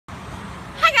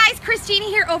Christina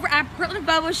here over at Portland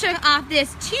Volvo, showing off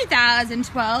this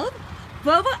 2012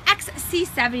 Volvo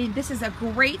XC70. This is a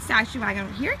great station wagon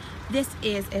over here. This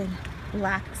is in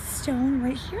black stone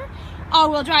right here.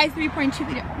 All-wheel drive 3.2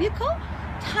 liter vehicle.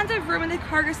 Tons of room in the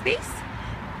cargo space.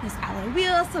 This alloy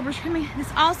wheel, silver trimming. This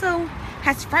also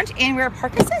has front and rear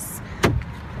park assist.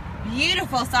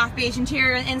 Beautiful soft beige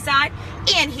interior inside,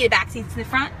 and heated back seats in the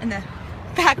front and the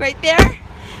back right there,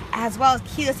 as well as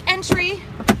keyless entry,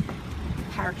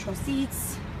 power control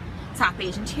seats, soft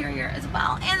beige interior as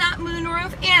well, and that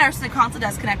moonroof. And our center console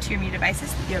does connect to your media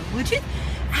devices. You have Bluetooth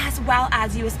as well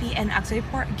as USB and auxiliary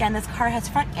port. Again, this car has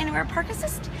front and rear park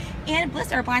assist and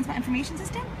Bliss, our blind spot information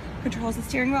system, controls the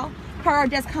steering wheel. Car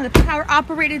does come with a power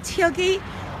operated tailgate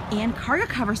and cargo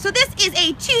cover. So this is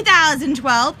a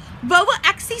 2012 Volvo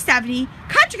XC70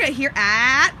 country here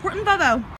at Portland Volvo.